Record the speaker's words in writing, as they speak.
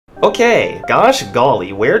Okay, gosh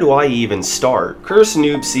golly, where do I even start? Curse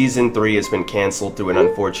Noob Season 3 has been cancelled through an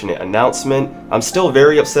unfortunate announcement. I'm still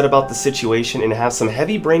very upset about the situation and have some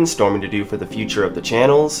heavy brainstorming to do for the future of the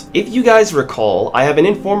channels. If you guys recall, I have an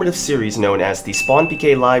informative series known as the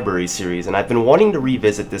SpawnPK Library series, and I've been wanting to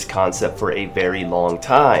revisit this concept for a very long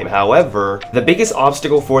time. However, the biggest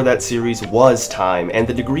obstacle for that series was time and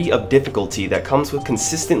the degree of difficulty that comes with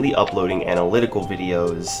consistently uploading analytical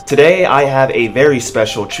videos. Today, I have a very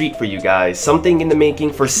special treat for you guys, something in the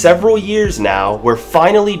making for several years now. We're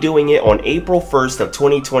finally doing it on April 1st of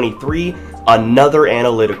 2023, another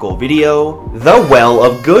analytical video, The Well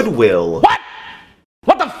of Goodwill.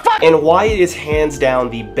 What the fuck? And why it is hands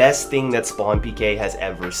down the best thing that SpawnPK has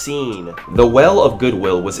ever seen. The Well of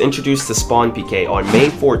Goodwill was introduced to SpawnPK on May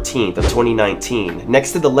 14th of 2019,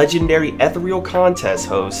 next to the legendary Ethereal contest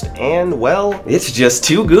host, and well, it's just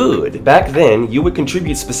too good. Back then, you would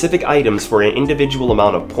contribute specific items for an individual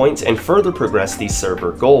amount of points and further progress the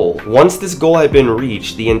server goal. Once this goal had been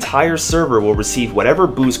reached, the entire server will receive whatever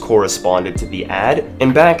boost corresponded to the ad,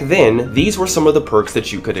 and back then, these were some of the perks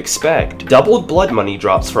that you could expect. Doubled blood money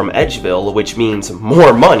drops from Edgeville, which means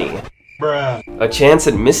more money. Bruh. A chance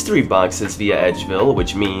at mystery boxes via Edgeville,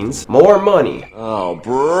 which means more money. Oh,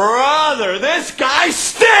 brother, this guy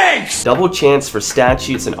stinks! Double chance for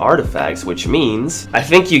statutes and artifacts, which means, I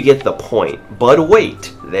think you get the point. But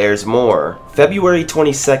wait, there's more. February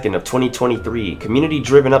 22nd of 2023,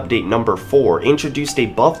 community-driven update number 4 introduced a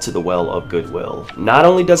buff to the Well of Goodwill. Not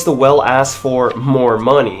only does the Well ask for more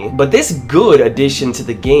money, but this good addition to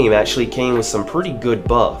the game actually came with some pretty good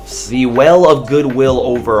buffs. The Well of Goodwill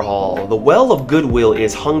overhaul. The Well of Goodwill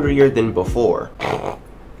is hungrier than before.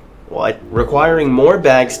 What? Requiring more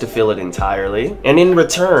bags to fill it entirely, and in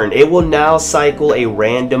return, it will now cycle a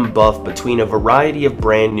random buff between a variety of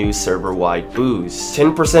brand new server-wide boosts.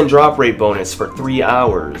 10% drop rate bonus for 3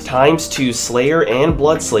 hours, ×2 Slayer and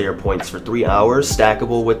Bloodslayer points for 3 hours,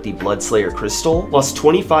 stackable with the Bloodslayer Crystal, plus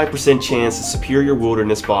 25% chance of superior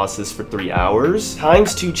wilderness bosses for 3 hours,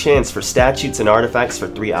 ×2 chance for statutes and artifacts for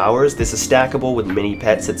 3 hours, this is stackable with mini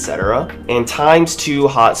pets, etc., and ×2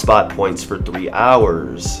 hotspot points for 3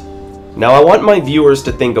 hours. Now I want my viewers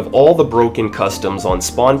to think of all the broken customs on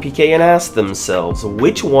SpawnPK and ask themselves,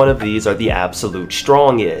 which one of these are the absolute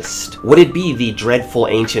strongest? Would it be the dreadful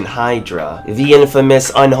ancient Hydra, the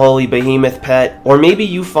infamous unholy behemoth pet, or maybe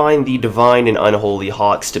you find the divine and unholy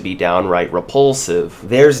hawks to be downright repulsive?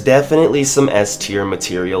 There's definitely some S tier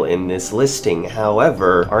material in this listing,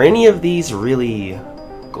 however, are any of these really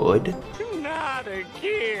good?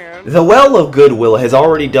 The Well of Goodwill has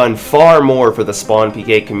already done far more for the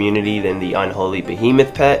SpawnPK community than the unholy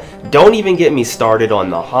behemoth pet. Don't even get me started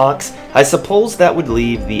on the hawks. I suppose that would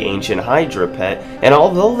leave the ancient Hydra pet, and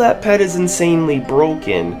although that pet is insanely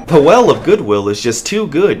broken, the Well of Goodwill is just too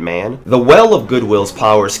good, man. The Well of Goodwill's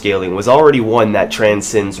power scaling was already one that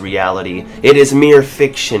transcends reality. It is mere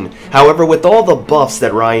fiction. However, with all the buffs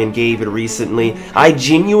that Ryan gave it recently, I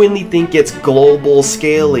genuinely think it's global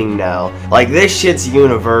scaling now. Like, this shit's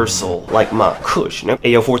universal. Like my kush.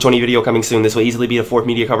 Ayo, 420 video coming soon. This will easily be the 4th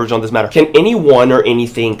media coverage on this matter. Can anyone or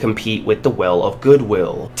anything compete with the Well of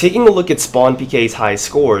Goodwill? Taking a look at SpawnPK's high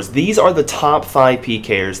scores, these are the top 5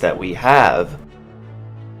 PKers that we have.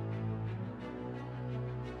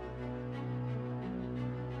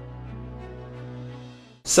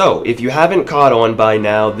 So, if you haven't caught on by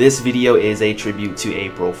now, this video is a tribute to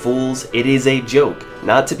April Fools. It is a joke,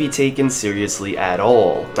 not to be taken seriously at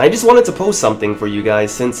all. I just wanted to post something for you guys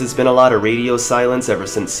since it's been a lot of radio silence ever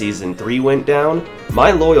since Season 3 went down.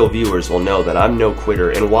 My loyal viewers will know that I'm no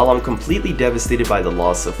quitter, and while I'm completely devastated by the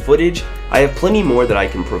loss of footage, I have plenty more that I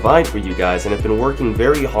can provide for you guys and have been working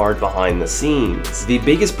very hard behind the scenes. The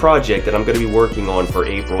biggest project that I'm going to be working on for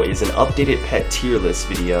April is an updated pet tier list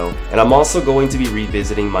video, and I'm also going to be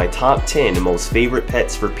revisiting my top 10 most favorite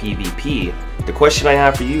pets for PvP. The question I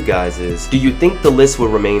have for you guys is, do you think the list will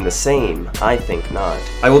remain the same? I think not.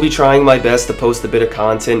 I will be trying my best to post a bit of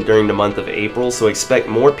content during the month of April, so expect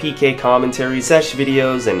more PK commentary, sesh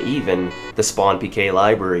videos, and even the SpawnPK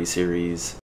Library series.